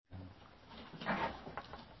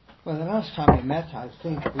Well, the last time we met, I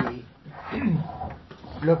think we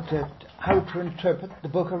looked at how to interpret the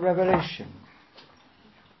book of Revelation.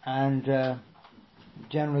 And the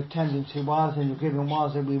general tendency was, and the given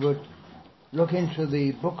was, that we would look into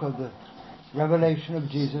the book of the Revelation of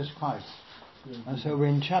Jesus Christ. And so we're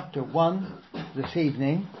in chapter 1 this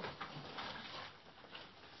evening.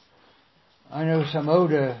 I know some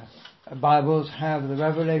older Bibles have the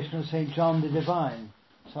Revelation of St. John the Divine.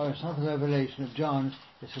 So it's not the revelation of John,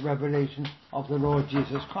 it's a revelation of the Lord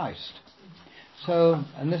Jesus Christ. So,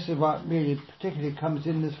 and this is what really particularly comes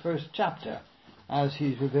in this first chapter, as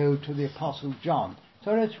he's revealed to the Apostle John.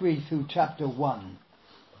 So let's read through chapter 1.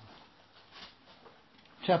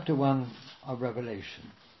 Chapter 1 of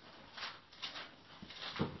Revelation.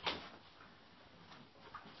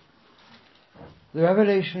 The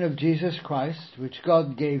revelation of Jesus Christ, which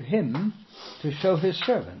God gave him to show his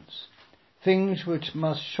servants things which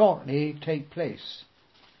must shortly take place.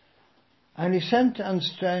 And he sent and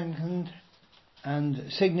strengthened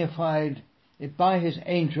and signified it by his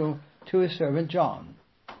angel to his servant John,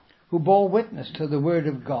 who bore witness to the word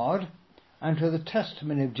of God and to the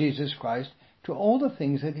testimony of Jesus Christ, to all the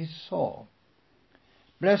things that he saw.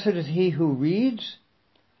 Blessed is he who reads,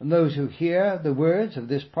 and those who hear the words of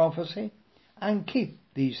this prophecy, and keep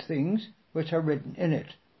these things which are written in it,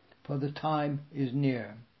 for the time is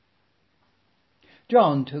near.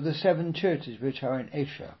 John, to the 7 churches which are in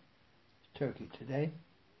Asia, Turkey today.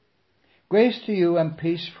 Grace to you and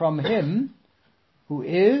peace from him who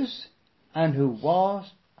is, and who was,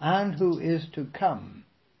 and who is to come,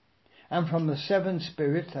 and from the 7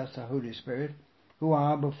 spirits, that's the Holy Spirit, who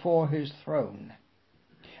are before his throne,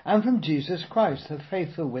 and from Jesus Christ, the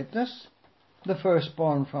faithful witness, the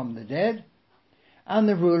firstborn from the dead, and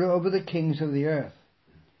the ruler over the kings of the earth.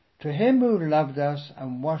 To him who loved us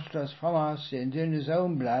and washed us from our sins in his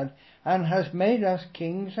own blood, and has made us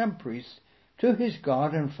kings and priests to his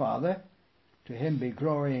God and Father, to him be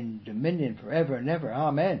glory and dominion forever and ever.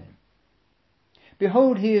 Amen.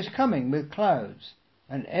 Behold, he is coming with clouds,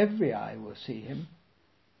 and every eye will see him,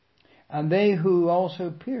 and they who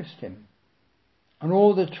also pierced him, and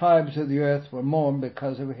all the tribes of the earth will mourn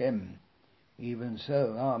because of him. Even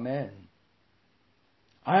so, Amen.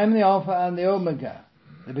 I am the Alpha and the Omega,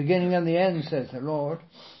 the beginning and the end, says the Lord,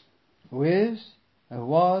 who is, and who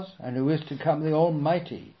was, and who is to come, the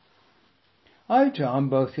Almighty. I, John,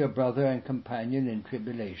 both your brother and companion in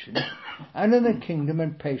tribulation, and in the kingdom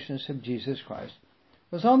and patience of Jesus Christ,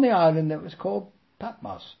 was on the island that was called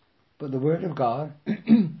Patmos, for the word of God,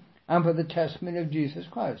 and for the testimony of Jesus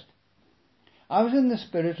Christ. I was in the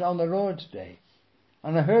Spirit on the Lord's day,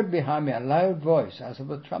 and I heard behind me a loud voice as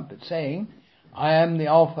of a trumpet, saying, I am the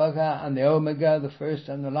Alpha and the Omega, the first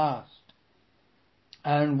and the last.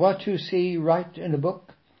 And what you see, write in a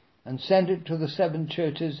book, and send it to the 7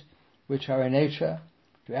 churches which are in Asia,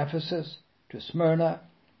 to Ephesus, to Smyrna,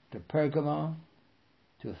 to Pergamon,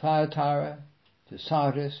 to Thyatira, to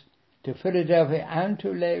Sardis, to Philadelphia, and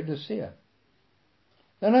to Laodicea.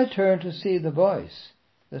 Then I turned to see the voice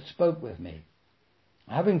that spoke with me.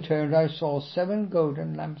 Having turned, I saw 7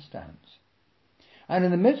 golden lampstands. And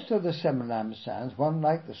in the midst of the 7 lampstands, one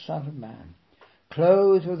like the Son of Man,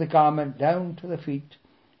 clothed with a garment down to the feet,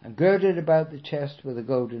 and girded about the chest with a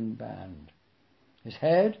golden band. His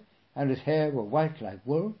head and his hair were white like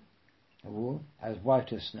wool, as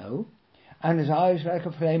white as snow, and his eyes like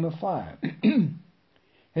a flame of fire.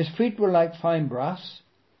 His feet were like fine brass,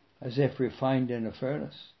 as if refined in a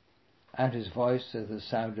furnace, and his voice as the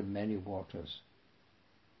sound of many waters.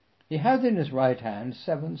 He had in his right hand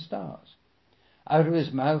 7 stars. Out of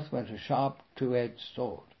his mouth went a sharp 2-edged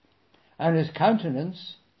sword, and his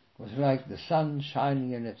countenance was like the sun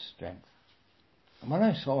shining in its strength. And when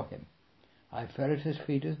I saw him, I fell at his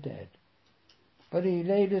feet as dead. But he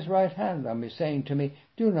laid his right hand on me, saying to me,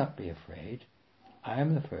 Do not be afraid. I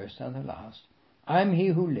am the first and the last. I am he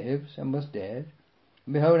who lives and was dead.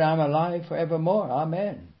 And behold, I am alive for evermore.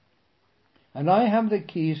 Amen. And I have the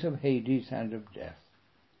keys of Hades and of death.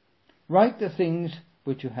 Write the things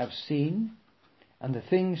which you have seen, and the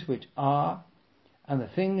things which are, and the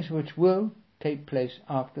things which will take place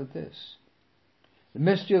after this. The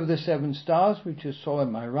mystery of the 7 stars which you saw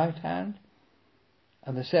in my right hand,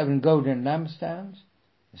 and the 7 golden lampstands.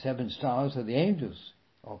 The 7 stars are the angels,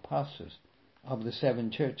 or pastors, of the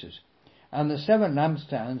 7 churches, and the 7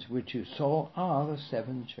 lampstands which you saw are the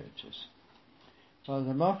 7 churches. Well,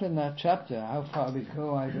 there's a lot in that chapter. How far we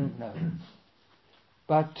go, I don't know.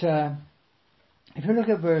 But if you look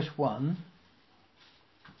at verse 1,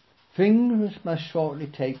 things must shortly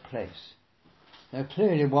take place. Now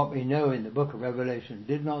clearly what we know in the book of Revelation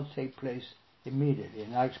did not take place immediately.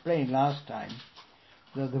 And I explained last time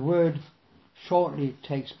the word shortly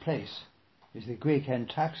takes place is the Greek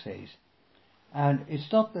entaxes, and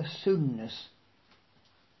it's not the soonness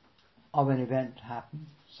of an event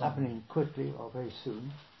happening quickly or very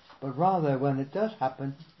soon, but rather when it does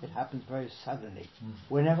happen, it happens very suddenly.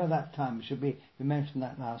 Whenever that time should be, we mentioned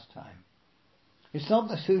that last time. It's not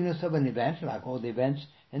the soonness of an event, like all the events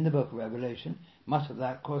in the book of Revelation. Much of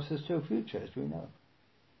that, of course, is still future, as we know.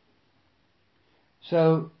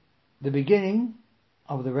 So, the beginning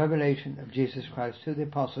of the revelation of Jesus Christ to the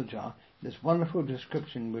Apostle John, this wonderful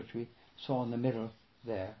description which we saw in the middle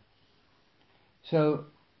there. So,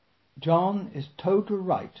 John is told to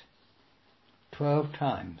write 12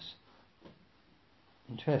 times.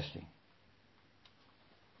 Interesting.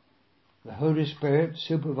 The Holy Spirit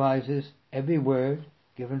supervises every word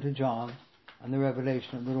given to John and the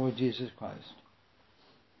revelation of the Lord Jesus Christ.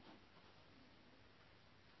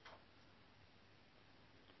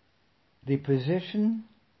 The position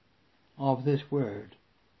of this word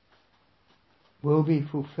will be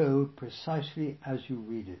fulfilled precisely as you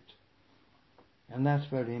read it. And that's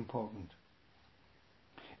very important.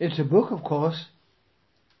 It's a book, of course,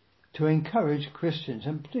 to encourage Christians,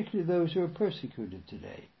 and particularly those who are persecuted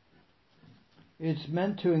today. It's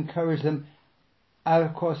meant to encourage them. And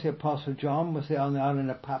of course, the Apostle John was there on the island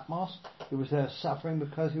of Patmos. He was there suffering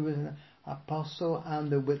because he was an apostle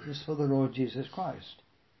and a witness for the Lord Jesus Christ.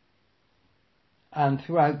 And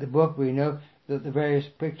throughout the book we know that the various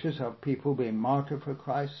pictures of people being martyred for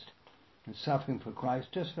Christ and suffering for Christ,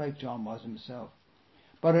 just like John was himself.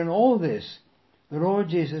 But in all this, the Lord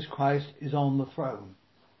Jesus Christ is on the throne.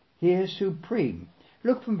 He is supreme.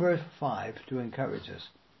 Look from verse 5 to encourage us.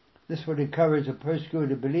 This would encourage the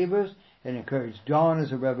persecuted believers and encourage John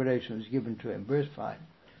as a revelation was given to him. Verse 5.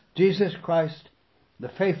 Jesus Christ, the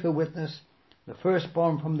faithful witness, the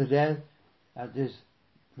firstborn from the dead at his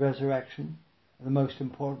resurrection, the most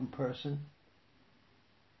important person,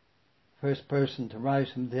 first person to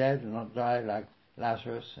rise from the dead and not die like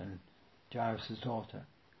Lazarus and Jairus' daughter,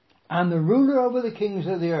 and the ruler over the kings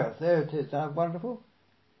of the earth. There it is. Isn't that wonderful?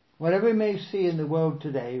 Whatever we may see in the world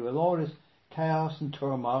today, with all this chaos and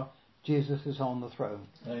turmoil, Jesus is on the throne.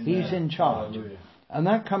 Amen. He's in charge. Hallelujah. And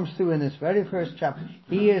that comes through in this very first chapter.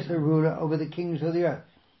 He is the ruler over the kings of the earth,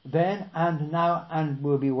 then and now and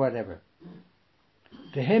will be whatever.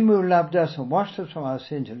 To him who loved us and washed us from our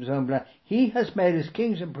sins in his own blood, he has made us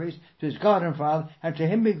kings and priests to his God and Father, and to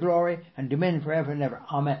him be glory and dominion forever and ever.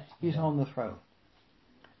 Amen. He's on the throne.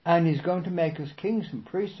 And he's going to make us kings and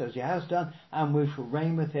priests as he has done, and we shall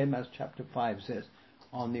reign with him, as chapter 5 says,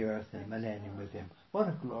 on the earth in millennium with him. What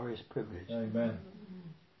a glorious privilege. Amen.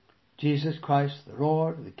 Jesus Christ, the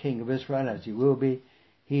Lord, the King of Israel, as he will be,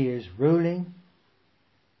 he is ruling,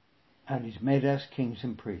 and he's made us kings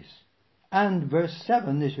and priests. And verse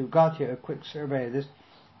 7, as you've got here, a quick survey of this,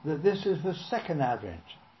 that this is the second advent.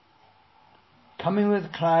 Coming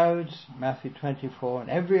with clouds, Matthew 24, and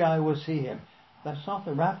every eye will see him. That's not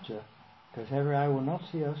the rapture, because every eye will not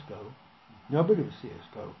see us go. Nobody will see us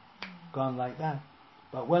go. Gone like that.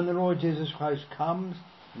 But when the Lord Jesus Christ comes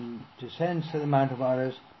and descends to the Mount of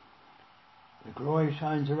Olives, the glory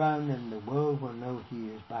shines around and the world will know he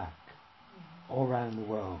is back. All around the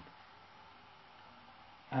world.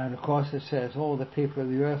 And of course it says all the people of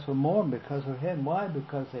the earth will mourn because of him. Why?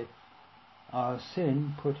 Because our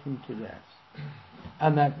sin put him to death.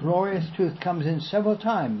 And that glorious truth comes in several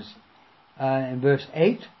times. In verse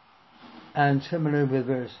 8, and similar with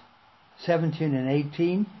verse 17 and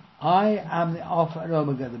 18. I am the Alpha and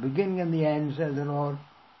Omega, the beginning and the end, says the Lord,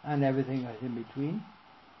 and everything that's in between.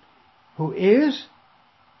 Who is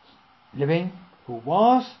living, who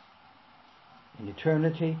was in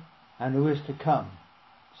eternity, and who is to come.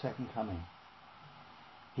 Second coming.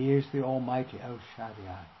 He is the Almighty El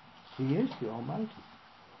Shaddai. He is the Almighty.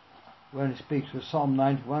 When it speaks with Psalm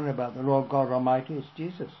 91 about the Lord God Almighty, it's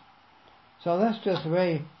Jesus. So that's just a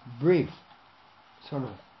very brief sort of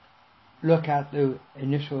look at the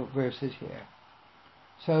initial verses here.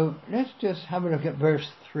 So let's just have a look at verse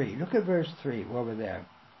 3. Look at verse 3 over there.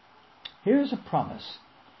 Here's a promise.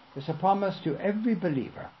 It's a promise to every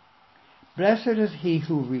believer. Blessed is he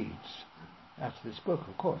who reads. That's this book,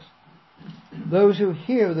 of course. Those who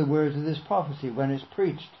hear the words of this prophecy when it's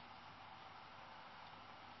preached.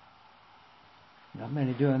 Not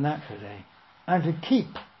many doing that today. And to keep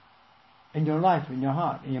in your life, in your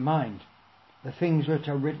heart, in your mind, the things which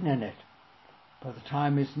are written in it. For the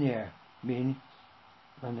time is near. Meaning,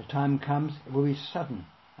 when the time comes, it will be sudden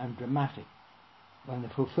and dramatic. When the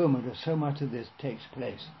fulfillment of so much of this takes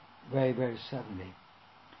place. Very, very suddenly.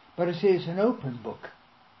 But it is an open book.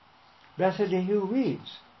 Blessed is he who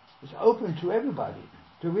reads. It's open to everybody.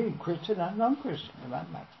 to read, Christian and non-Christian for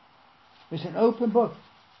that matter. It's an open book,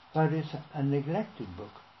 but it's a neglected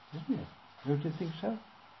book, isn't it? Don't you think so?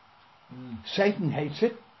 Satan hates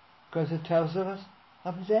it because it tells us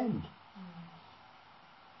of his end.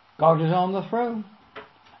 God is on the throne,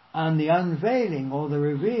 and the unveiling or the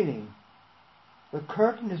revealing, the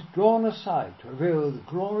curtain is drawn aside to reveal the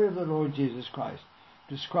glory of the Lord Jesus Christ,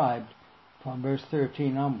 described from verse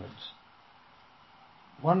 13 onwards.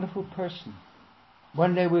 Wonderful person.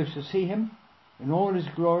 One day we shall see him in all his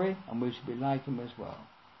glory, and we shall be like him as well.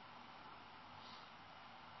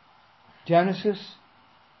 Genesis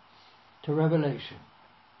to Revelation.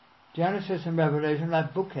 Genesis and Revelation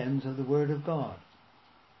are bookends of the Word of God.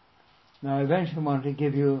 Now I eventually want to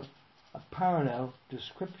give you a parallel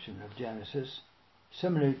description of Genesis,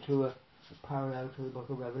 similar to a parallel to the book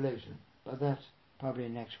of Revelation, but that's probably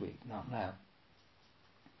next week, not now.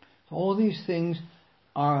 So all these things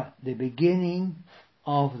are the beginning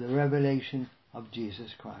of the revelation of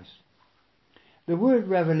Jesus Christ. The word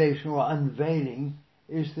revelation or unveiling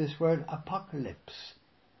is this word apocalypse.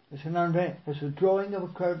 It's an unveiling, it's a drawing of a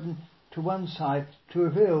curtain to one side to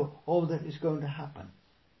reveal all that is going to happen.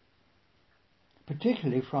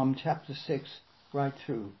 Particularly from chapter 6 right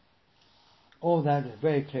through. All that is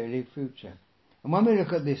very clearly future. And when we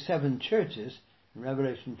look at the 7 churches, in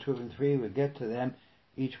Revelation 2 and 3, we'll get to them,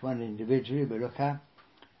 each one individually we look at.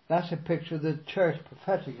 That's a picture of the church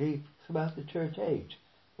prophetically. It's about the church age.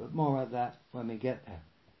 But more of that when we get there.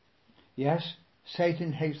 Yes,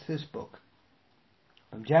 Satan hates this book.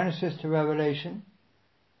 From Genesis to Revelation,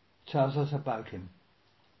 it tells us about him.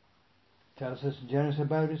 It tells us in Genesis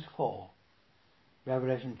about his fall.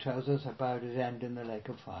 Revelation tells us about his end in the lake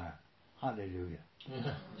of fire. Hallelujah.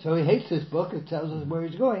 Yeah. So he hates this book. It tells us where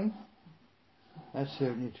he's going. That's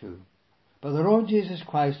certainly true. But the Lord Jesus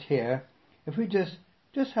Christ here, if we just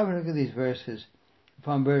have a look at these verses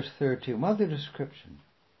from verse 13. What the description?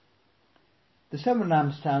 The 7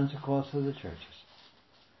 lampstands, of course, are the churches.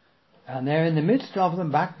 And they're in the midst of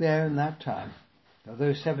them back there in that time. Now,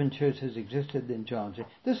 those 7 churches existed in John.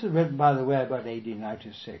 This was written, by the way, about AD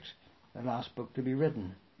 96. The last book to be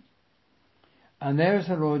written. And there's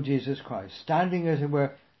the Lord Jesus Christ, standing as it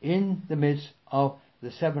were in the midst of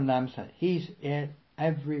the 7 lampstands. He's in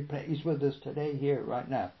every place. He's with us today, here, right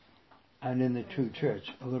now. And in the true church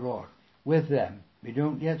of the Lord. With them. We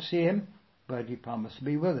don't yet see him, but he promised to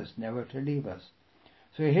be with us, never to leave us.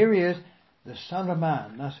 So here he is, the Son of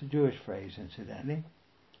Man. That's a Jewish phrase, incidentally.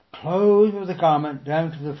 Clothed with a garment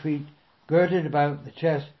down to the feet, girded about the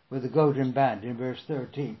chest with a golden band, in verse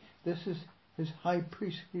 13. This is his high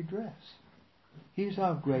priestly dress. He's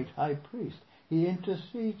our great high priest. He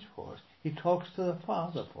intercedes for us. He talks to the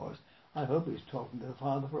Father for us. I hope he's talking to the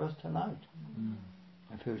Father for us tonight.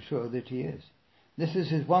 I feel sure that he is. This is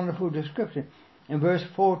his wonderful description. In verse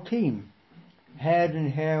 14, head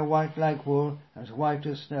and hair white like wool, as white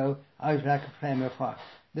as snow, eyes like a flame of fire.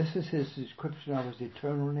 This is his description of his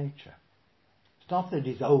eternal nature. It's not that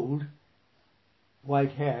he's old,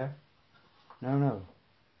 white hair. No.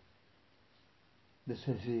 This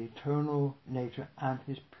is his eternal nature and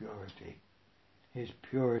his purity. His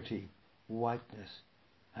purity, whiteness,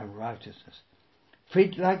 and righteousness.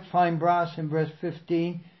 Feet like fine brass in verse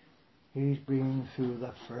 15. He's been through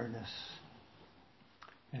the furnace.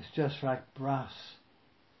 It's just like brass.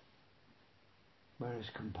 When it's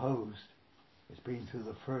composed, it's been through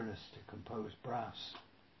the furnace to compose brass.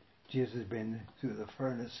 Jesus has been through the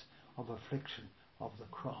furnace of affliction of the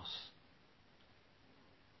cross.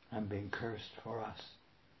 And being cursed for us,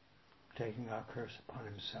 taking our curse upon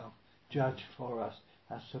himself, judged for us.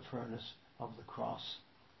 That's the furnace of the cross.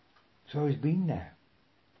 So he's been there.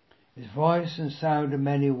 His voice and sound of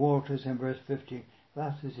many waters in verse 15.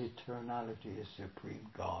 That is eternality, his supreme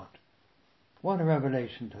God. What a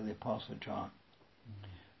revelation to the Apostle John.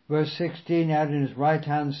 Verse 16, had in his right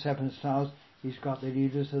hand 7 stars. He's got the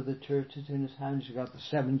leaders of the churches in his hands. He's got the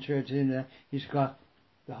 7 churches in there. He's got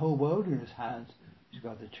the whole world in his hands. He's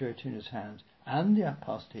got the church in his hands, and the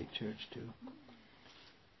apostate church too.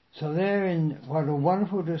 So there, in what a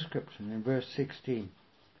wonderful description in verse 16.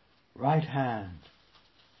 Right hand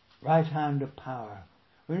of power.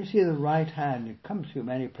 When you see the right hand, it comes through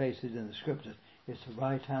many places in the scriptures. It's the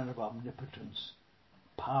right hand of omnipotence,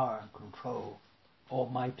 power and control,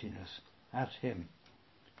 almightiness. That's him.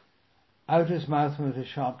 Out his mouth was a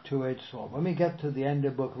sharp 2-edged sword. When we get to the end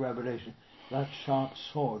of the book of Revelation, that sharp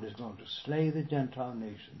sword is going to slay the Gentile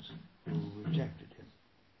nations who rejected him.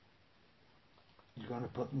 He's going to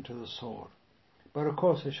put them to the sword. But of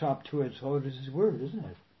course, the sharp 2-edged sword is his word, isn't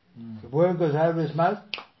it? The word goes out of his mouth,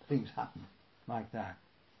 things happen like that.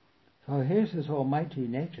 So here's his almighty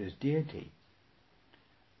nature, his deity.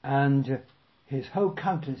 And his whole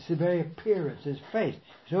countenance, his very appearance, his face,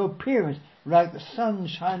 his whole appearance, like the sun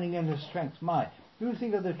shining in his strength. You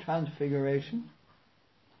think of the transfiguration?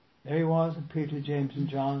 There he was, and Peter, James and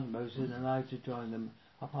John, Moses and Elijah joined them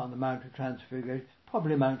up on the Mount of Transfiguration,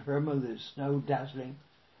 probably Mount Hermon, there's snow dazzling.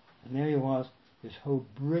 And there he was, his whole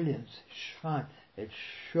brilliance shone. It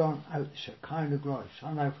shone out, the Shekinah glory,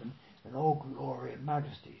 shone out from in all glory and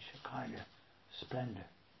majesty, Shekinah splendor.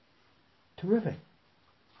 Terrific.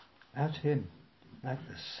 That's him, like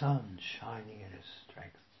the sun shining in his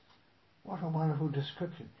strength. What a wonderful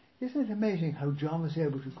description. Isn't it amazing how John was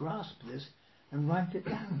able to grasp this and write it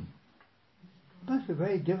down? It must be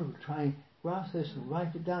very difficult to try and grasp this and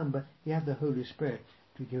write it down, but he had the Holy Spirit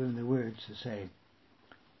to give him the words to say.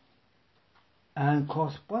 And of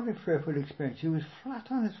course, what a fearful experience. He was flat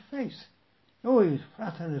on his face. Oh, he was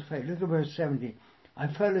flat on his face. Look at verse 17. I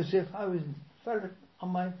felt as if I was flat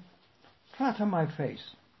on my face.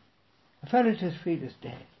 I fell at his feet as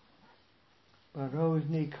dead. But oh,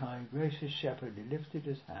 isn't he kind, gracious shepherd, he lifted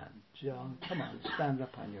his hand. John, come on, stand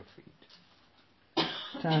up on your feet.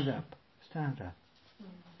 Stand up.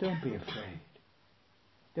 Don't be afraid.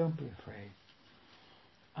 Don't be afraid.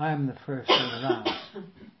 I am the first and the last.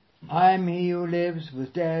 I am he who lives, was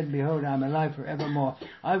dead, behold, I am alive forevermore.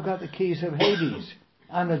 I've got the keys of Hades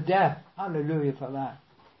and of death. Hallelujah for that.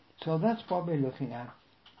 So that's what we're looking at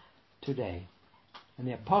today. In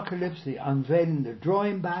the apocalypse, the unveiling, the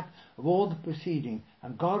drawing back of all the preceding.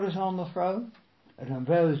 And God is on the throne. It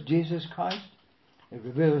unveils Jesus Christ. It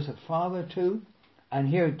reveals the Father too. And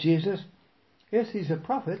here Jesus, yes, he's a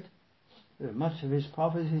prophet. Much of his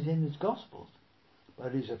prophecy is in his Gospels.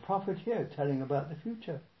 But he's a prophet here telling about the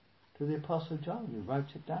future to the Apostle John, who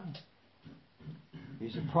writes it down.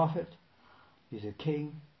 He's a prophet. He's a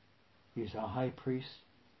king. He's a high priest.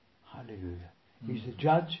 Hallelujah. He's the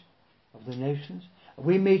judge of the nations.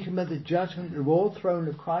 We meet him at the judgment reward throne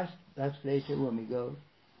of Christ. That's later when we go.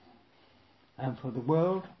 And for the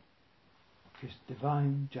world is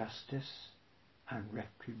divine justice and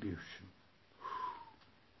retribution.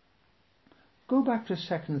 Go back to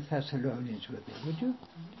 2 Thessalonians with me, would you?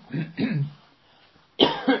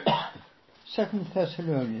 2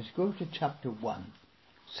 Thessalonians, go to chapter 1.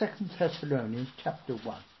 2 Thessalonians chapter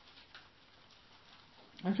 1.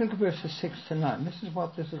 Let's look at verses 6 to 9. This is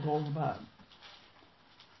what this is all about.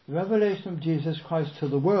 The revelation of Jesus Christ to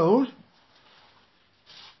the world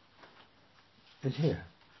is here.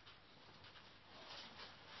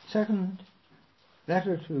 Second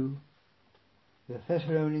letter to the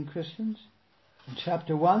Thessalonian Christians in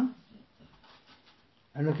chapter 1,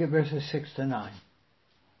 and look at verses 6 to 9.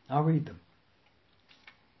 I'll read them.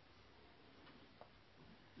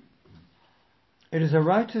 It is a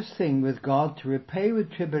righteous thing with God to repay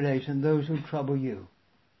with tribulation those who trouble you.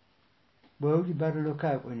 Well, you better look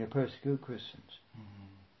out when you persecute Christians.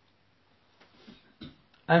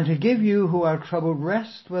 And to give you who are troubled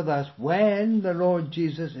rest with us when the Lord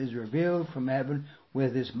Jesus is revealed from heaven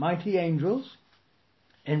with his mighty angels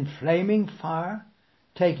in flaming fire,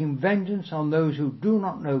 taking vengeance on those who do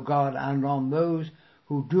not know God and on those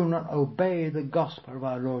who do not obey the gospel of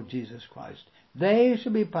our Lord Jesus Christ. They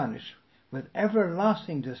shall be punished with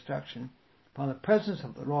everlasting destruction from the presence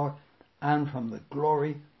of the Lord and from the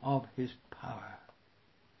glory of his power.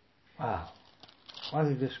 Wow. What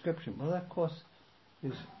a description. Well, that, of course,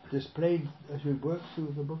 is displayed as we work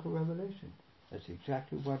through the book of Revelation. That's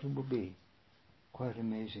exactly what it will be. Quite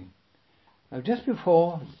amazing. Now, just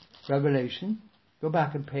before Revelation, go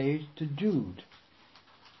back a page to Jude.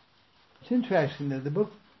 It's interesting that the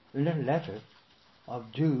little letter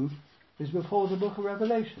of Jude is before the book of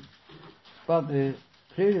Revelation. But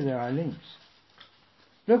clearly there are links.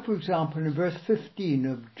 Look, for example, in verse 15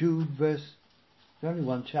 of Jude, there's only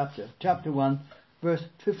one chapter. Chapter 1, verse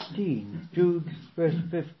 15. Jude, verse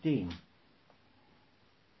 15.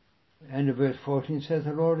 End of verse 14 says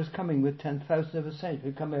the Lord is coming with 10,000 of his saints.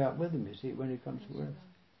 We're coming out with him, you see, when he comes to earth.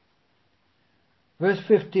 Verse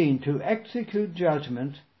 15, to execute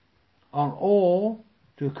judgment on all,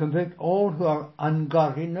 to convict all who are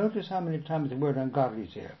ungodly. Notice how many times the word ungodly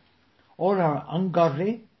is here. All are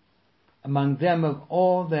ungodly, among them of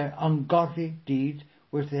all their ungodly deeds,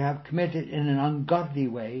 which they have committed in an ungodly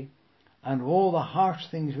way, and all the harsh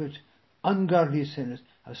things which ungodly sinners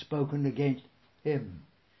have spoken against him.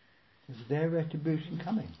 Is their retribution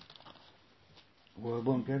coming? The world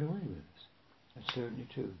won't get away with this. That's certainly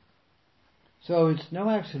true. So it's no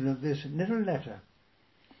accident this little letter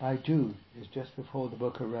by Jude is just before the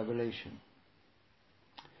book of Revelation.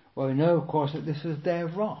 Well, we know, of course, that this is the day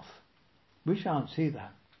of wrath. We shan't see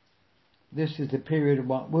that. This is the period of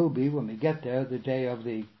what will be, when we get there, the day of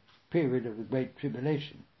the period of the Great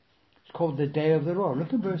Tribulation. It's called the day of the Lord.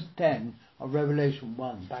 Look at verse 10 of Revelation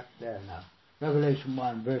 1. Back there now. Revelation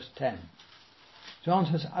 1, verse 10. John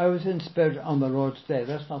says, I was in spirit on the Lord's day.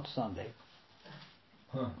 That's not Sunday.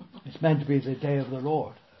 It's meant to be the day of the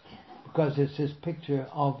Lord, because it's this picture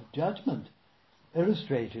of judgment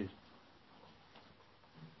illustrated.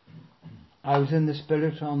 I was in the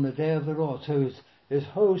Spirit on the day of the Lord. So his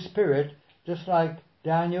whole Spirit, just like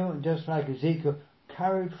Daniel and just like Ezekiel,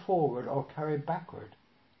 carried forward or carried backward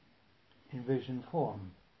in vision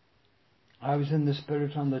form. I was in the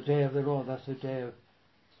Spirit on the day of the Lord. That's a day of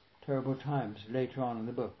terrible times later on in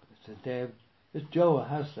the book. It's a day of... Joel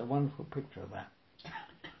has a wonderful picture of that.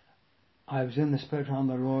 I was in the Spirit on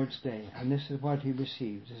the Lord's day, and this is what he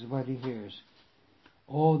receives, this is what he hears.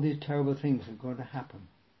 All these terrible things are going to happen.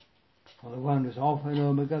 For the one who's Alpha and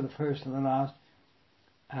Omega, the first and the last,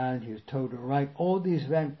 and he was told to write all these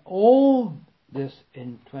events, all this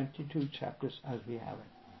in 22 chapters as we have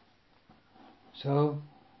it. So,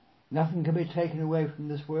 nothing can be taken away from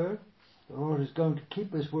this word. The Lord is going to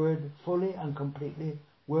keep his word fully and completely,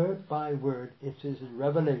 word by word. It is a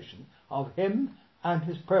revelation of him and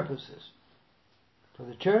his purposes for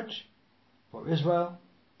the church, for Israel,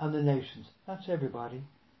 and the nations. That's everybody.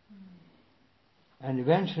 And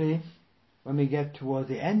eventually, when we get toward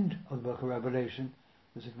the end of the book of Revelation,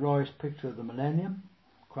 there's a glorious picture of the millennium,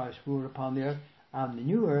 Christ rule upon the earth, and the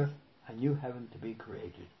new earth and new heaven to be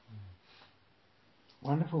created.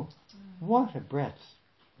 Wonderful. What a breadth.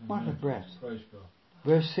 What a breadth.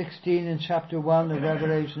 Verse 16 in chapter 1 of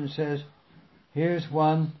Revelation says, here's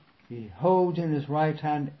one, he holds in his right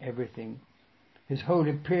hand everything. His whole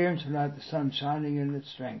appearance is like the sun shining in its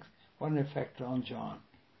strength. What an effect on John.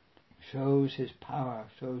 Shows his power,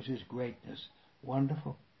 shows his greatness.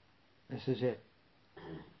 Wonderful. This is it.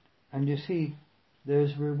 And you see,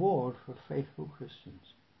 there's reward for faithful Christians.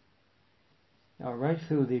 Now, right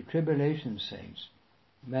through the tribulation saints,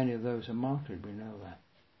 many of those are martyred, we know that.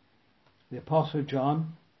 The Apostle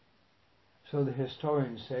John, so the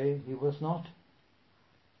historians say, he was not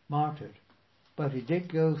martyred, but he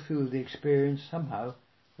did go through the experience somehow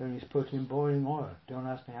when he's put in boiling oil. Don't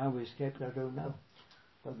ask me how he escaped, I don't know.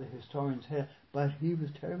 But the historians say, but he was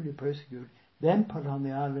terribly persecuted, then put on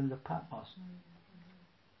the island of Patmos.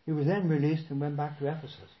 He was then released and went back to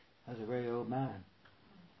Ephesus as a very old man.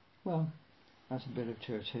 Well, that's a bit of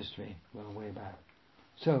church history going way back.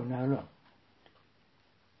 So now look.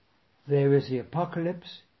 There is the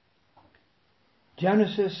Apocalypse.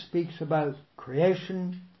 Genesis speaks about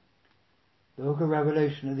creation. The book of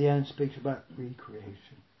Revelation at the end speaks about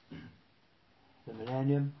recreation. The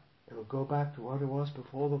millennium, it will go back to what it was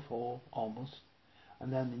before the fall, almost.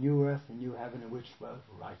 And then the new earth and new heaven in which dwells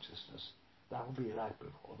righteousness. That will be like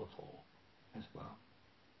before the fall as well.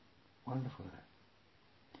 Wonderful that.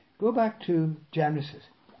 Go back to Genesis.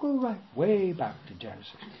 Go right way back to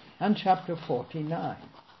Genesis. And chapter 49.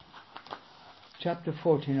 Chapter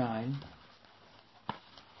 49.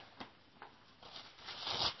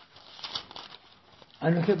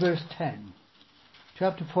 And look at verse 10.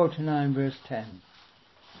 Chapter 49, verse 10.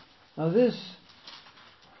 Now this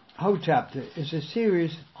whole chapter is a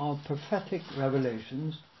series of prophetic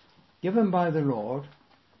revelations given by the Lord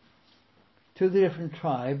to the different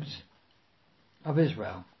tribes of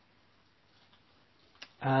Israel.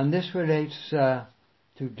 And this relates to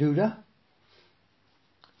Judah,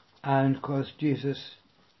 and of course Jesus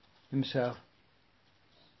himself.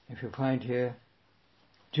 If you find here,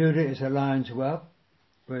 Judah is a lion's whelp,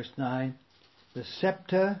 verse 9, the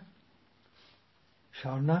scepter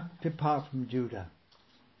shall not depart from Judah,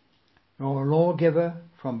 nor a lawgiver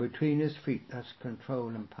from between his feet. That's control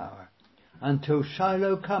and power. Until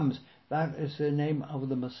Shiloh comes. That is the name of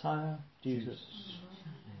the Messiah, Jesus.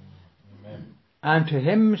 Amen. And to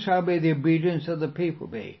him shall be the obedience of the people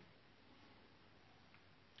be.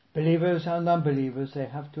 Believers and unbelievers, they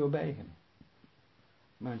have to obey him,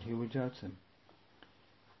 and he will judge them.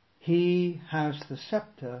 He has the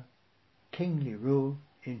scepter, kingly rule,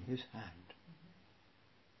 in his hand.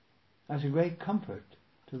 That's a great comfort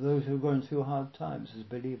to those who are going through hard times as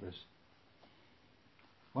believers.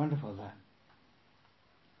 Wonderful that.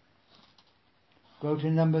 Go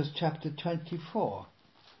to Numbers chapter 24.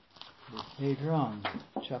 Later on,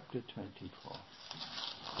 chapter 24.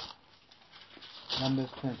 Numbers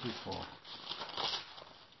 24.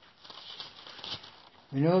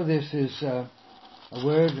 We know this is a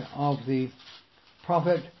word of the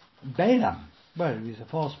prophet Balaam. Well, he's a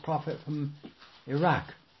false prophet from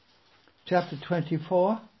Iraq. Chapter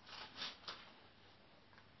 24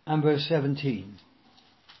 and verse 17.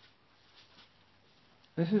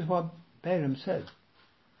 This is what Balaam said.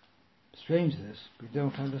 Strange this, we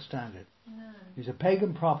don't understand it. No. He's a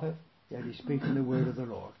pagan prophet yet he's speaking the word of the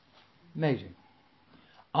Lord. Amazing.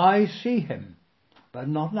 I see him, but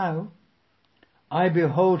not now. I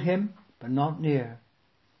behold him, but not near.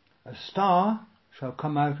 A star shall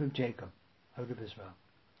come out of Jacob, out of Israel.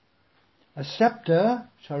 A scepter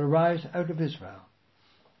shall arise out of Israel.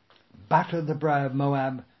 Batter the brow of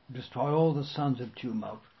Moab, destroy all the sons of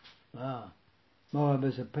tumult. Moab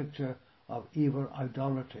is a picture of evil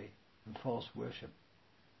idolatry and false worship,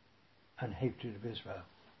 and hatred of Israel,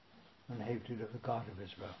 and hatred of the God of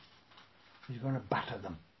Israel. He's going to batter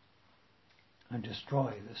them and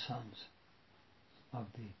destroy the sons of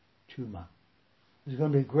the tumult. There's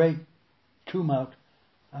going to be great tumult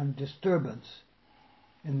and disturbance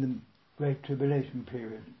in the Great Tribulation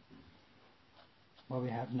period. What we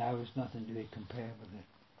have now is nothing to be compared with it.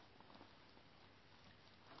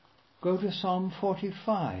 Go to Psalm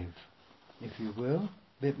 45, if you will.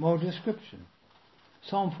 A bit more description.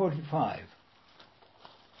 Psalm 45.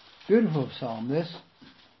 Beautiful psalm, this.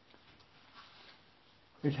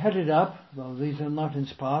 It's headed up, well, these are not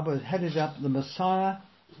inspired, but it's headed up the Messiah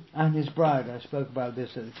and his bride. I spoke about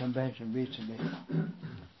this at the convention recently.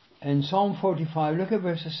 In Psalm 45, look at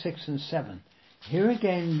verses 6 and 7. Here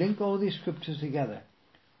again, link all these scriptures together.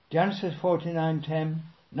 Genesis 49:10,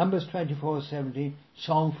 Numbers 24:17,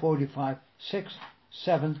 Psalm 45, 6,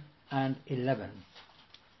 7, and 11.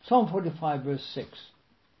 Psalm 45, verse 6.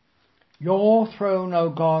 Your throne, O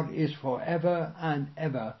God, is forever and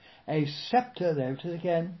ever. A scepter, there it is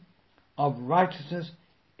again, of righteousness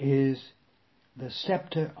is the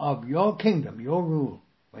scepter of your kingdom, your rule,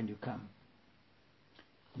 when you come.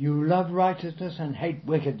 You love righteousness and hate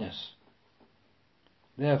wickedness.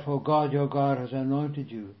 Therefore God, your God, has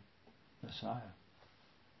anointed you Messiah.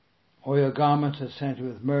 All your garments are scented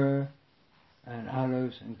with myrrh and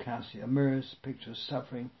aloes and cassia. Myrrh pictures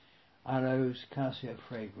suffering, aloes, cassia,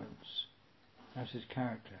 fragrance. That's his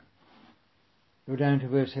character. Go down to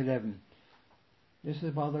verse 11. This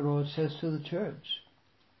is what the Lord says to the church.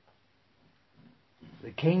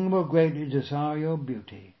 The king will greatly desire your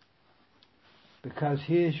beauty. Because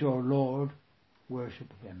he is your Lord,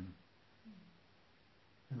 worship him.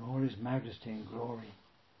 In all his majesty and glory.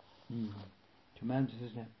 Tremendous,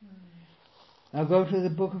 isn't it? Now go to the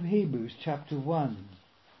book of Hebrews, chapter 1.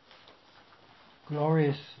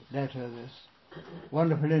 Glorious letter, this.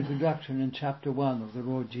 Wonderful introduction in chapter 1 of the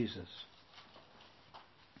Lord Jesus.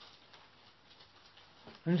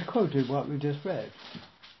 And it's quoted what we just read.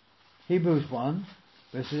 Hebrews 1,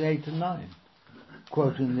 verses 8 and 9.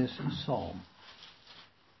 Quoting this psalm.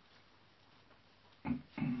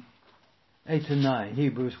 8 and 9,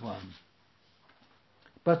 Hebrews 1.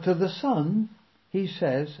 But to the Son, he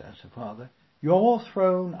says, as the Father, your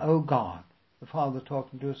throne, O God. The Father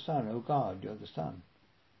talking to his Son, O God, you're the Son.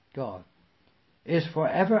 God. Is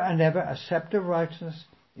forever and ever. A scepter of righteousness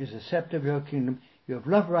is a scepter of your kingdom. You have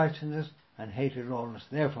loved righteousness and hated lawlessness.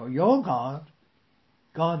 Therefore, your God,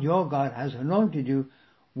 your God, has anointed you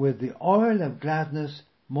with the oil of gladness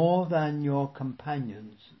more than your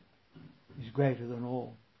companions. He's greater than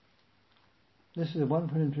all. This is a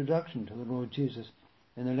wonderful introduction to the Lord Jesus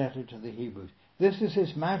in the letter to the Hebrews. This is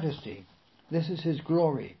his majesty. This is his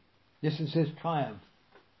glory. This is his triumph.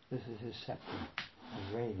 This is his scepter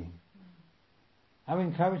of reigning. How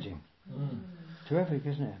encouraging. Terrific,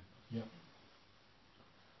 isn't it? Yep.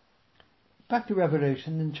 Back to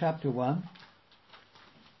Revelation in chapter 1.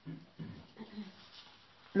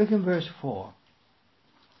 Look in verse 4.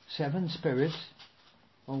 7 spirits.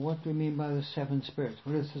 Well, what do we mean by the 7 spirits?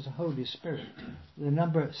 Well, this is the Holy Spirit. The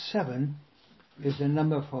number 7 is the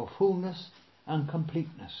number for fullness and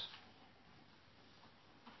completeness.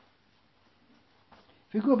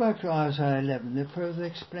 If you go back to Isaiah 11, it further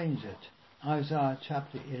explains it. Isaiah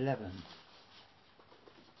chapter 11.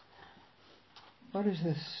 What is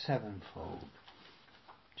this sevenfold?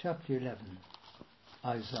 Chapter 11,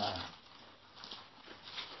 Isaiah.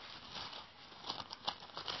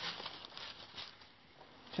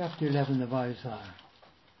 Chapter 11 of Isaiah.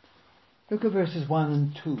 Look at verses 1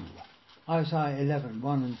 and 2. Isaiah 11,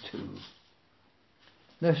 1 and 2.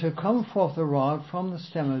 There shall come forth a rod from the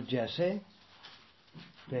stem of Jesse,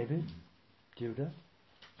 David, Judah,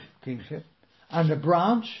 kingship, and a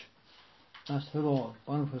branch, that's the Lord,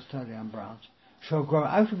 wonderful study on branch, shall grow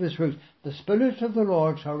out of his roots. The Spirit of the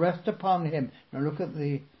Lord shall rest upon him. Now look at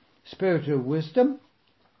the Spirit of wisdom,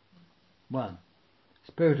 1.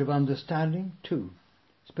 Spirit of understanding, 2.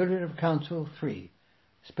 Spirit of counsel, 3.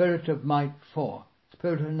 Spirit of might, 4.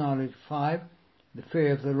 Spirit of knowledge, 5. The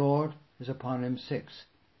fear of the Lord is upon him, 6.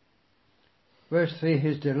 Verse 3,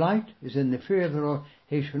 his delight is in the fear of the Lord.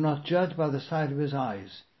 He shall not judge by the sight of his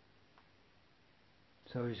eyes.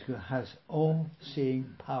 So he has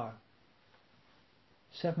all-seeing power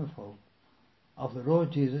sevenfold of the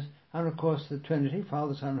Lord Jesus, and of course the Trinity,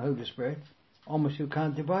 Father, Son, and Holy Spirit. Almost you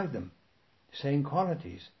can't divide them. Same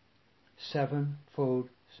qualities. Sevenfold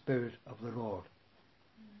Spirit of the Lord.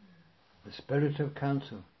 The Spirit of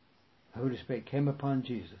counsel, the Holy Spirit came upon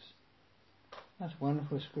Jesus. That's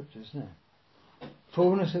wonderful scripture, isn't it?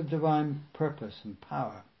 Fullness of divine purpose and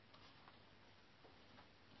power.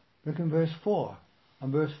 Look in verse 4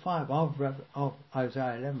 and verse 5 of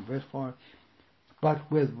Isaiah 11, verse 4.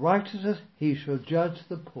 But with righteousness he shall judge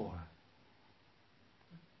the poor,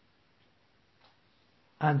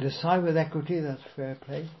 and decide with equity, that's fair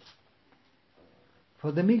play,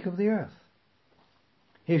 for the meek of the earth.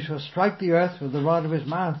 He shall strike the earth with the rod of his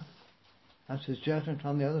mouth. That's his judgment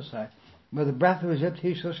on the other side. With the breath of his lips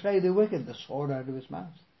he shall slay the wicked, the sword out of his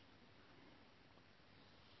mouth.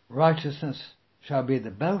 Righteousness shall be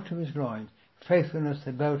the belt of his loins, faithfulness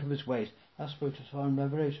the belt of his waist. That's what you saw in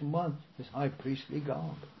Revelation 1, his high priestly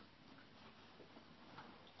garb.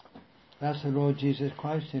 That's the Lord Jesus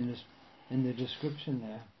Christ in the description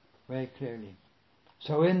there, very clearly.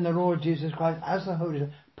 So in the Lord Jesus Christ, as the Holy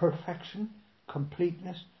Spirit, perfection,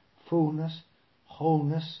 completeness, fullness,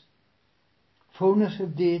 wholeness, fullness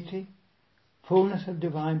of deity, fullness of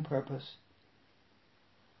divine purpose.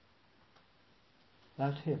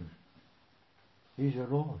 That's him. He's your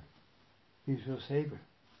Lord. He's your Savior.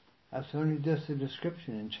 That's only just a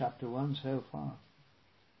description in chapter 1 so far.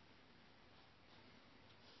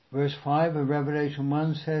 Verse 5 of Revelation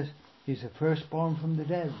 1 says, he's the firstborn from the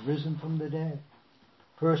dead, risen from the dead.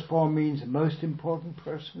 Firstborn means the most important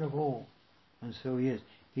person of all. And so he is.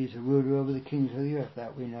 He's the ruler over the kings of the earth,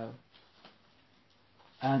 that we know.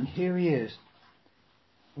 And here he is.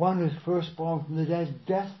 One who's firstborn from the dead,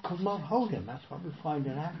 death could not hold him. That's what we find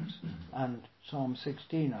in Acts and Psalm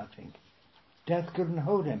 16, I think. Death couldn't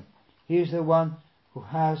hold him. He is the one who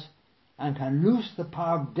has and can loose the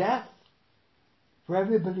power of death for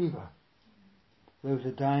every believer. Those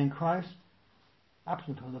who die in Christ,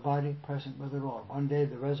 absent from the body, present with the Lord. One day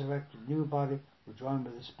the resurrected new body will join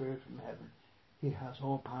with the Spirit from heaven. He has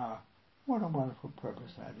all power. What a wonderful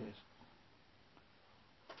purpose that is.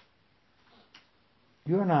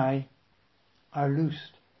 You and I are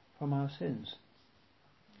loosed from our sins,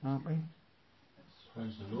 aren't we?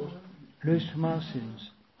 Praise the Lord. Loosed from our sins.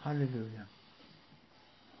 Hallelujah.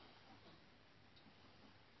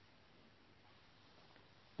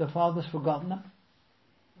 The Father's forgotten them,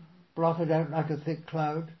 blotted out like a thick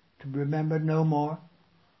cloud, to be remembered no more.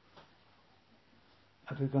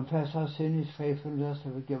 If we confess our sin, He's faithful and just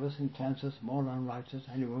to forgive us and cleanse us from all unrighteousness,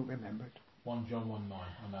 and He won't remember it. 1 John 1:9.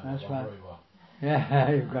 I know That's that right. very well. Yeah,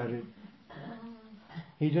 you've got it.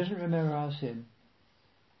 He doesn't remember our sin.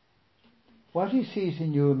 What He sees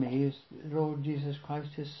in you and me is the Lord Jesus Christ,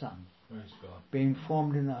 His Son, Praise God. being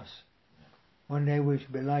formed in us. One day we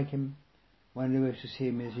shall be like Him. One day we shall see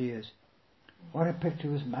Him as He is. What a picture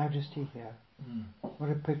of His majesty here. What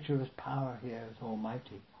a picture of His power here as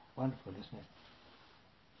Almighty. Wonderful, isn't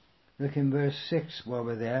it? Look in verse 6 while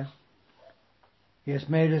we're there. He has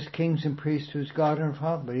made us kings and priests to His God and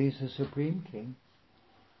Father, but He's the supreme King.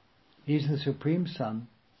 He's the supreme Son.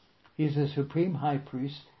 He's the supreme High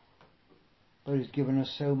Priest. But He's given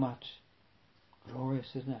us so much. Glorious,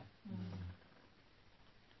 isn't it?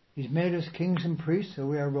 He's made us kings and priests, so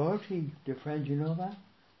we are royalty. Dear friend, you know that?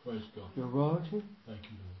 Praise God. You're royalty. Thank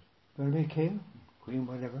you, Lord. Going to be king, queen,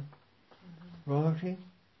 whatever. Royalty.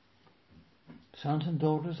 Sons and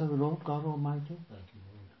daughters of the Lord God Almighty. Thank you,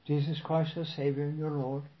 Lord. Jesus Christ, our Saviour and your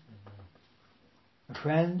Lord. Amen. A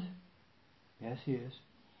friend. Yes, He is.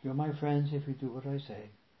 You're my friends if you do what I say.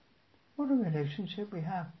 What a relationship we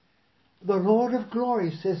have. The Lord of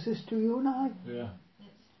glory says this to you and I. Yeah.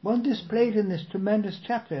 One displayed in this tremendous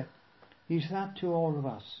chapter. He's that to all of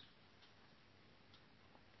us.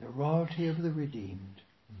 The royalty of the redeemed.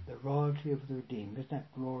 The royalty of the redeemed. Isn't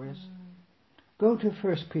that glorious? Go to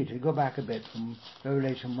 1 Peter. Go back a bit from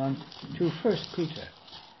Revelation 1 to 1 Peter.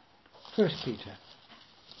 1 Peter.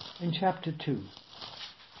 In chapter 2.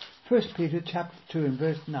 1 Peter chapter 2 and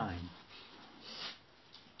verse 9.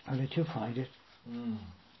 I'll let you find it.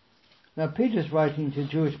 Now Peter's writing to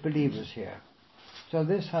Jewish believers here. So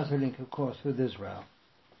this has a link, of course, with Israel,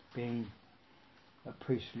 being a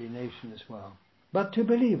priestly nation as well. But to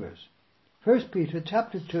believers. 1 Peter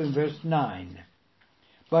chapter 2 and verse 9.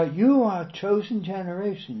 But you are a chosen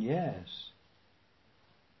generation, yes.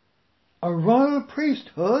 A royal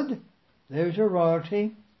priesthood. There's your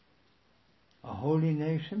royalty. A holy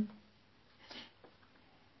nation.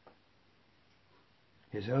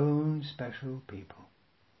 His own special people.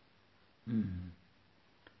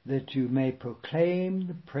 That you may proclaim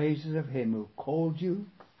the praises of Him who called you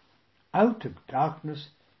out of darkness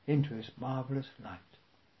into his marvellous light.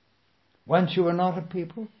 Once you were not a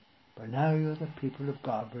people, but now you are the people of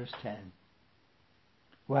God, verse 10.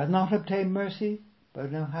 Who had not obtained mercy,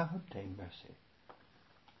 but now have obtained mercy.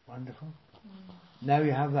 Wonderful. Now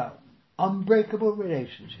you have that unbreakable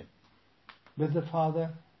relationship with the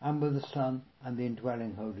Father and with the Son and the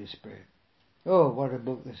indwelling Holy Spirit. Oh, what a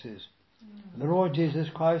book this is. The Lord Jesus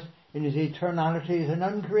Christ, in his eternality, is an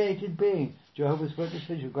uncreated being. Jehovah's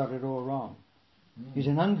Witnesses, you've got it all wrong. He's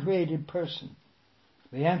an uncreated person.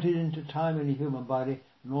 He entered into time in a human body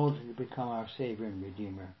in order to become our Saviour and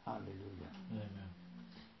Redeemer. Hallelujah. Amen.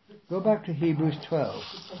 Go back to Hebrews 12.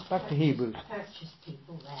 Back to Hebrews. Purchase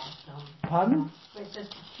people there, John. Pardon? It says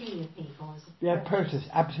peculiar people. Yeah, purchase.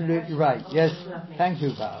 Absolutely right. Yes. Thank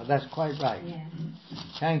you, Val. That's quite right. Yeah.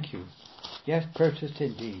 Thank you. Yes, purchased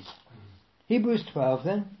indeed. Hebrews 12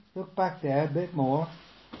 then. Look back there a bit more.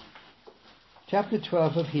 Chapter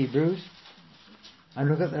 12 of Hebrews. And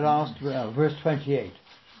look at the last verse 28.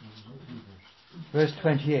 Verse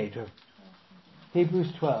 28 of Hebrews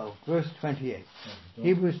 12, verse 28.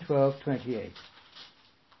 Hebrews 12:28.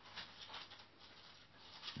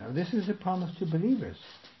 Now this is a promise to believers.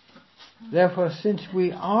 Therefore, since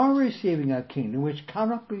we are receiving a kingdom which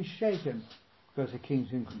cannot be shaken, because the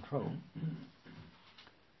king's in control,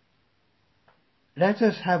 let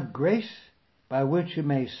us have grace by which we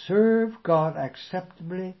may serve God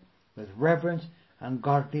acceptably with reverence and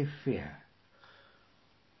godly fear.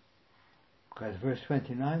 Because verse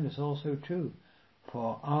 29 is also true.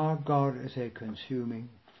 For our God is a consuming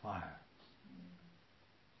fire,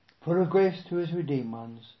 full of grace to his redeemed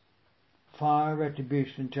ones, fire,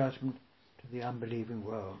 retribution, judgment to the unbelieving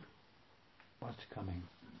world. What's coming?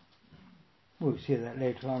 We'll see that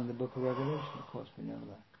later on in the book of Revelation, of course we know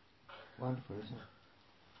that. Wonderful, isn't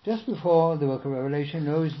it? Just before the book of Revelation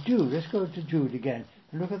knows Jude. Let's go to Jude again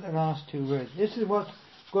and look at the last two verses. This is what's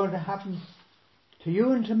going to happen to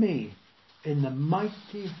you and to me in the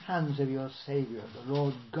mighty hands of your Saviour, the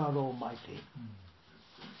Lord God Almighty.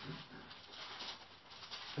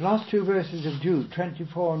 The last two verses of Jude,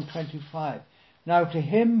 24 and 25. Now to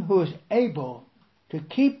him who is able to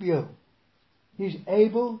keep you. He's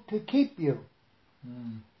able to keep you.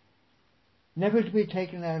 Never to be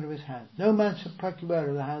taken out of his hands. No man shall pluck you out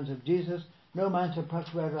of the hands of Jesus. No man shall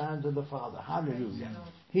pluck you out of the hands of the Father. Hallelujah.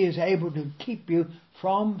 He is able to keep you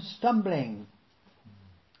from stumbling,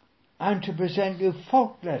 and to present you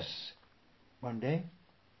faultless one day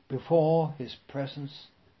before his presence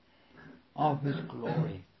of his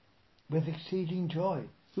glory with exceeding joy.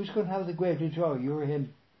 Who's going to have the greater joy? You or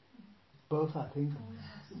him? Both, I think.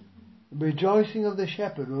 The rejoicing of the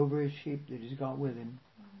shepherd over his sheep that he's got with him.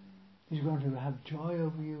 He's going to have joy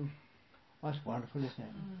over you. That's wonderful, isn't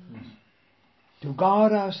it? To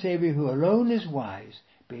God our Saviour, who alone is wise,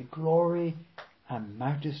 be glory and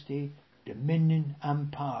majesty, dominion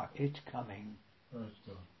and power. It's coming.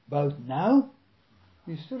 Both now,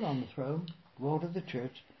 he's still on the throne, Lord of the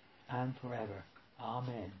church, and forever.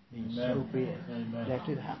 Amen. And so be it. Amen. Let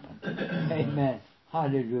it happen. Amen.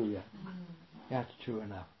 Hallelujah. That's true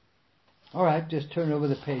enough. All right, just turn over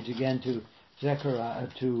the page again to Zechariah,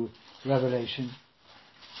 to Revelation,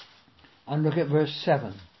 and look at verse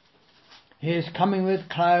 7. He is coming with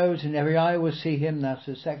clouds, and every eye will see him. That's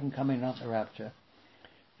the second coming, not the rapture.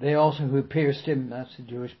 They also who pierced him, that's the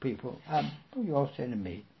Jewish people, your sin and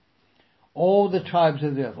me. All the tribes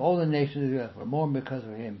of the earth, all the nations of the earth will mourn because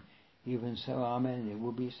of him. Even so, amen, it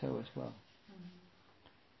will be so as well.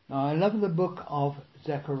 Now, I love the book of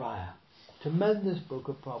Zechariah. Tremendous book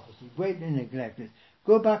of prophecy, greatly neglected.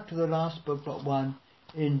 Go back to the last book, but one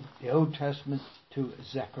in the Old Testament, to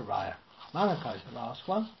Zechariah. Malachi is the last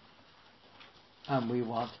one. And we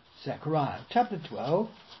want Zechariah. Chapter 12.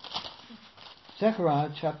 Zechariah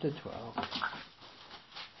chapter 12.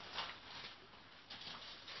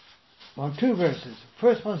 Well, two verses.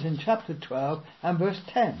 First one's in chapter 12 and verse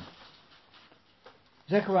 10.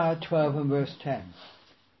 Zechariah 12 and verse 10.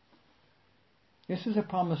 This is a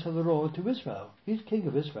promise of the Lord to Israel. He's king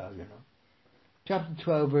of Israel, you know. Chapter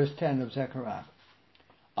 12 verse 10 of Zechariah.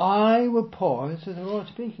 I will pour, this is the Lord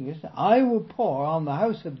speaking, isn't it? I will pour on the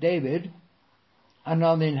house of David and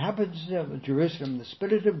on the inhabitants of Jerusalem the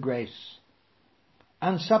spirit of grace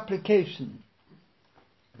and supplication.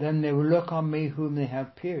 Then they will look on me whom they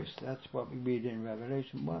have pierced. That's what we read in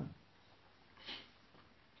Revelation 1.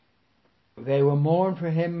 They will mourn for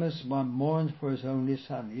him as one mourns for his only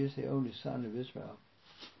son. He is the only son of Israel.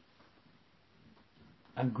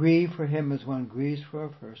 And grieve for him as one grieves for a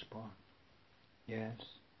firstborn. Yes,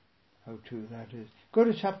 how true that is. Go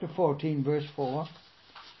to chapter 14, verse 4.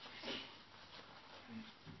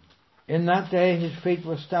 In that day his feet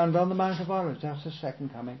will stand on the Mount of Olives. That's the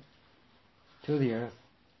second coming to the earth,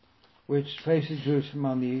 which faces Jerusalem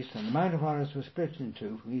on the east, and the Mount of Olives was split in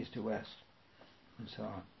two from east to west, and so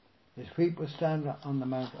on. His feet will stand on the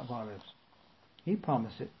Mount of Olives. He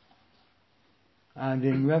promised it. And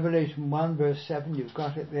in Revelation 1 verse 7, you've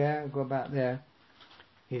got it there, go back there.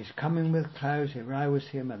 He's coming with clouds, he'll ride with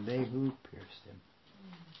him, and they who pierced him.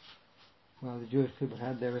 Well, the Jewish people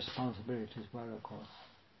had their responsibility as well, of course.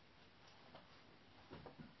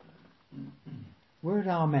 Word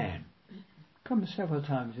Amen comes several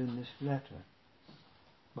times in this letter,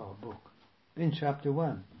 or book. In chapter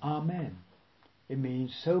 1, Amen. It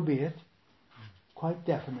means so be it, quite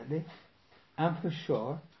definitely, and for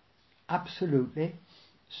sure, absolutely,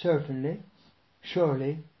 certainly,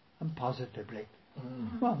 surely, and positively.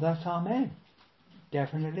 Well, that's Amen.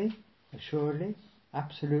 Definitely, assuredly,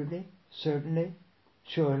 absolutely, certainly,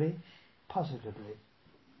 surely, positively.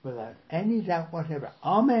 Without any doubt whatever.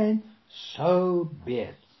 Amen. So be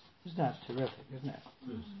it. Isn't that terrific, isn't it?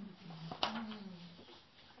 Yes.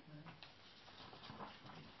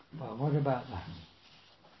 Well, what about that?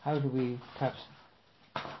 How do we perhaps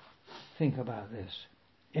think about this?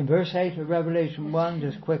 In verse 8 of Revelation 1,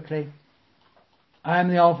 just quickly, I am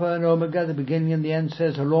the Alpha and Omega, the beginning and the end,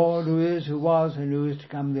 says the Lord, who is, who was, and who is to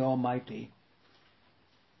come, the Almighty.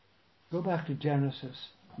 Go back to Genesis.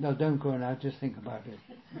 No, don't go now, just think about it.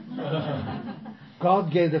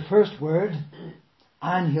 God gave the first word,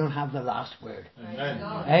 and he'll have the last word. Amen.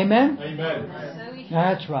 Amen? Amen. So we should.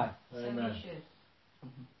 That's right. Amen. So we should.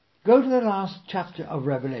 Go to the last chapter of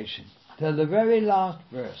Revelation, to the very last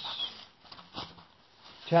verse.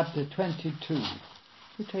 Chapter 22.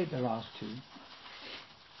 We take the last two.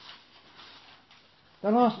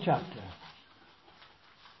 The last chapter.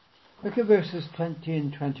 Look at verses 20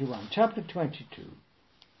 and 21. Chapter 22.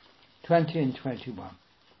 20 and 21.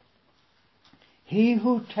 He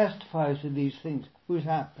who testifies to these things, who's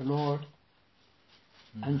that? The Lord.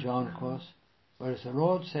 And John, of course. Where is the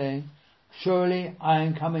Lord saying, surely I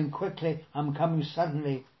am coming quickly, I'm coming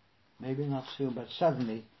suddenly. Maybe not soon, but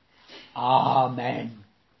suddenly. Amen.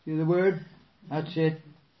 See the word? That's it.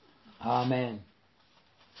 Amen.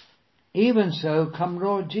 Even so, come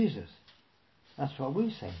Lord Jesus. That's what we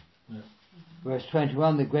say. Yeah. Verse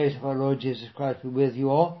 21, the grace of our Lord Jesus Christ be with you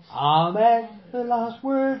all. Amen. The last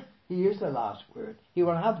word. He is the last word. He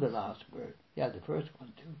will have the last word. He had the first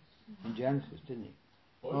one too. In Genesis, didn't he?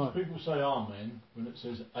 Why do people say amen when it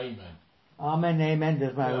says amen? Amen, amen,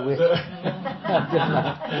 doesn't matter which.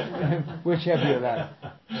 Whichever you like.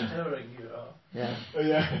 Yeah.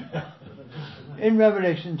 Yeah. In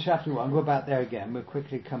Revelation chapter 1, go back there again, we'll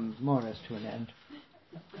quickly come more or less to an end.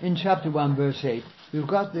 In chapter 1 verse 8, we've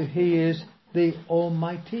got that he is the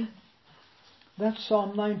Almighty. That's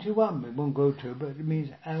Psalm 91, we won't go to, but it means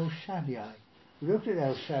El Shaddai. We looked at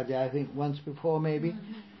El Shaddai, I think, once before maybe.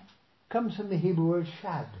 Comes from the Hebrew word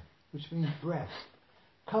shad, which means breast.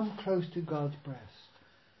 Come close to God's breast.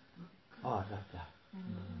 Oh, I love that.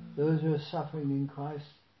 Those who are suffering in Christ,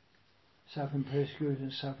 suffering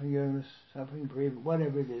persecution, suffering illness, suffering bereavement,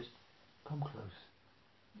 whatever it is, come close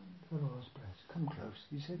to the Lord's breast. Come close.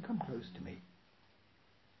 He said, come close to me.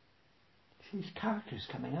 See, his character's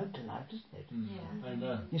coming out tonight, isn't it? Yeah.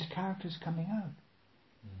 Amen. His character's coming out.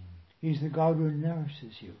 He's the God who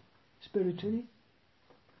nourishes you spiritually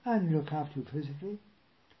and look after you physically.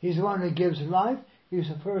 He's the one who gives life. He's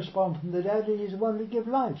the firstborn from the dead, and he's the one who gives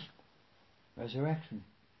life. Resurrection.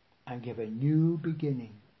 And give a new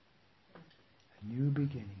beginning. A new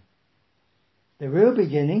beginning. The real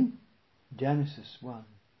beginning, Genesis 1.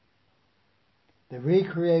 The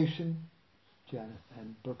recreation,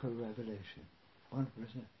 and Book of Revelation. Wonderful,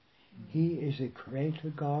 isn't it? He is a creator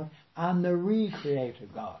God and the recreator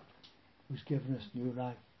God who's given us new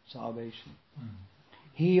life, salvation.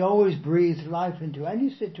 He always breathes life into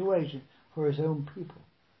any situation for his own people.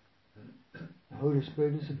 The Holy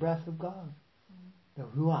Spirit is the breath of God. The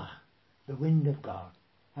Ruach, the wind of God.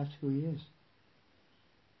 That's who he is.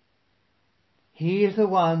 He is the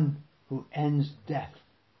one who ends death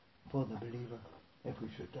for the believer if we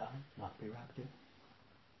should die, not be raptured.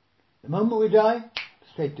 The moment we die,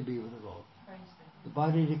 straight to be with the Lord. The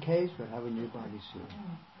body decays, we'll have a new body soon.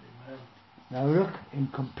 Amen. Now look in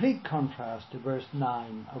complete contrast to verse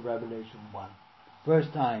 9 of Revelation 1. Verse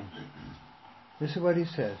 9. This is what he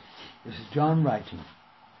says. This is John writing.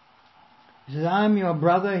 He says, I am your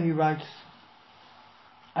brother, he writes,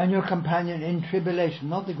 and your companion in tribulation.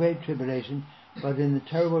 Not the great tribulation, but in the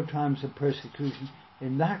terrible times of persecution.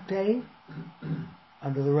 In that day,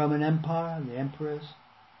 under the Roman Empire and the emperors,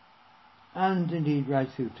 and indeed right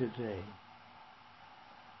through to today.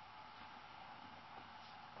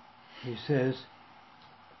 he says,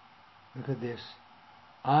 look at this,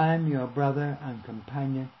 I am your brother and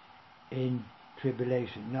companion in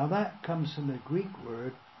tribulation. Now that comes from the Greek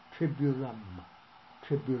word tribulum.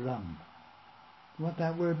 Tribulum. What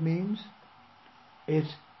that word means?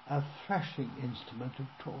 It's a threshing instrument of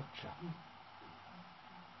torture.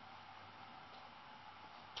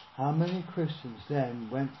 How many Christians then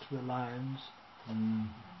went to the lions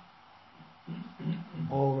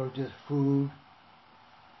or were just food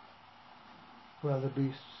for other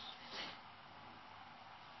beasts?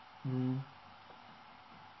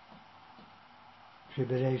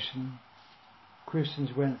 Tribulation.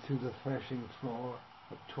 Christians went through the threshing floor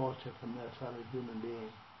of torture from their fellow human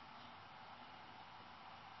being.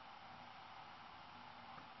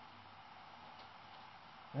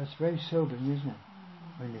 That's very sobering, isn't it,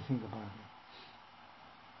 when you think about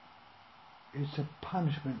it? It's a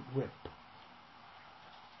punishment whip.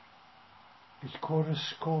 It's called a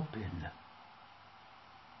scorpion.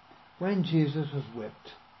 When Jesus was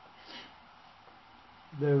whipped,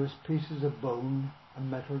 there was pieces of bone and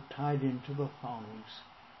metal tied into the thongs,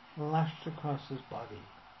 lashed across his body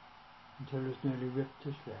until it was nearly ripped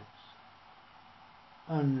to shreds.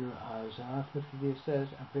 And Isaiah 50 says,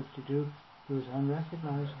 and 52, he was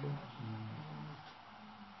unrecognizable.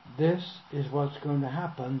 This is what's going to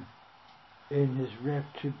happen in his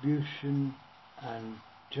retribution and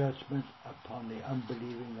judgment upon the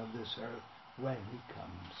unbelieving of this earth when he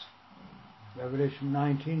comes. Revelation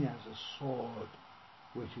 19 has a sword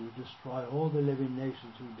which he will destroy all the living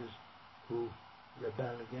nations who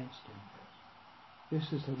rebel against him.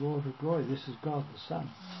 This is the Lord of glory. This is God the Son.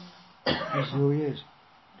 This is who he is.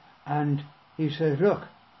 And he says, look,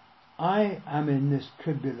 I am in this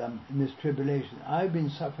tribulum, in this tribulation. I've been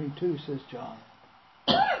suffering too, says John.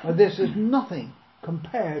 But this is nothing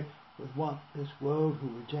compared with what this world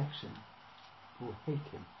who rejects him, who hate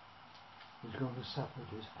him, is going to suffer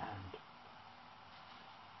at his hand.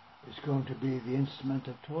 It's going to be the instrument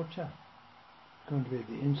of torture. It's going to be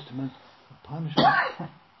the instrument of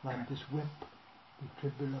punishment, like this whip, the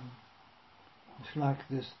tribulum. It's like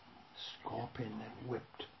this scorpion that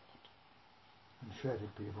whipped and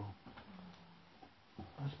shredded people.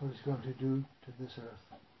 That's what it's going to do to this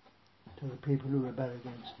earth, to the people who rebel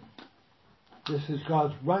against him. This is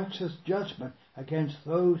God's righteous judgment against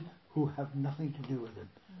those who have nothing to do with him,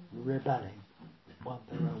 rebelling, want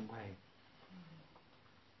their own way.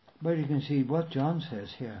 But you can see what John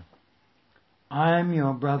says here. I am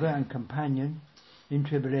your brother and companion in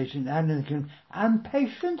tribulation and in kingdom, and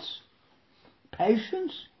patience.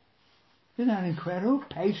 Patience? Isn't that incredible?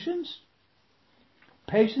 Patience?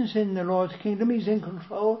 Patience in the Lord's kingdom. He's in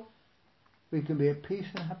control. We can be at peace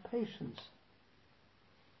and have patience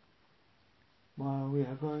while we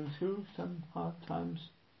are going through some hard times.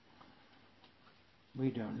 We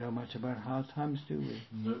don't know much about hard times, do we?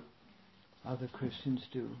 No. Other Christians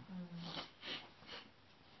do.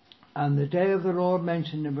 And the day of the Lord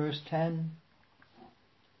mentioned in verse 10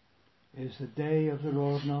 is the day of the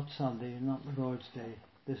Lord, not Sunday, not the Lord's day.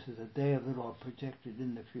 This is the day of the Lord projected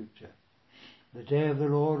in the future. The day of the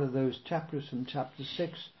Lord are those chapters from chapter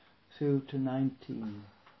 6 through to 19.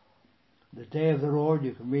 The day of the Lord,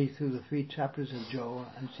 you can read through the 3 chapters of Joel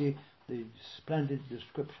and see the splendid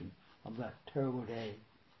description of that terrible day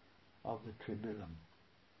of the tribulum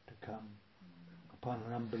to come upon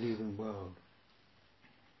an unbelieving world.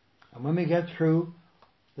 And when we get through,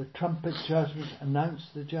 the trumpet judgments announce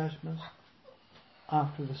the judgments.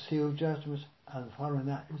 After the seal judgments, and following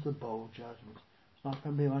that is the bowl judgments. There's not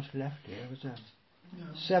going to be much left here, is there?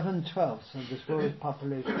 No. 7/12 of this world's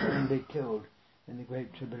population will be killed in the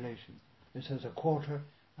Great Tribulation. It says 1/4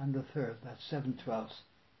 and 1/3. That's 7/12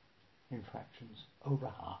 infractions, over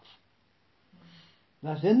half.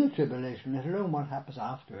 That's in the tribulation, let alone what happens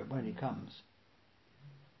after it when he comes.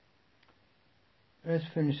 Let's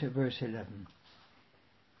finish at verse 11.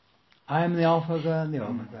 I am the Alpha and the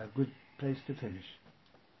Omega. A good place to finish.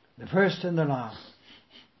 The first and the last.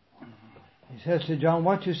 He says to John,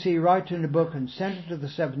 what you see, write in the book and send it to the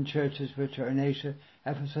 7 churches which are in Asia: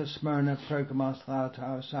 Ephesus, Smyrna, Pergamos,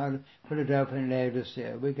 Thyatira, Sardis, Philadelphia, and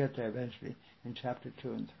Laodicea. We'll get there eventually in chapter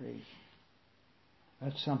 2 and 3.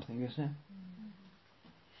 That's something, isn't it?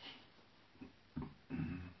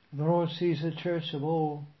 The Lord sees the church of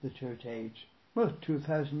all the church age. Well,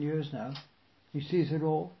 2,000 years now. He sees it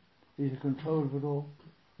all. He's in control of it all.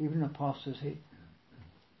 Even apostasy.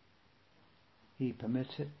 He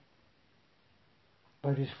permits it.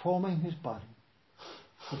 But he's forming his body.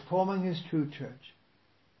 He's forming his true church.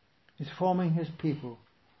 He's forming his people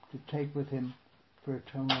to take with him for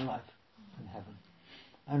eternal life in heaven.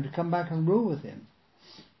 And to come back and rule with him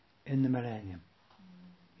in the millennium.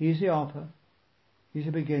 He's the Alpha, He's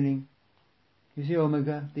the beginning, He's the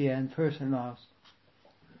Omega, the end, first and last.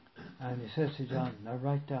 And he says to John, now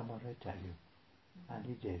write down what I tell you. And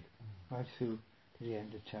he did, right through to the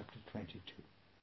end of chapter 22.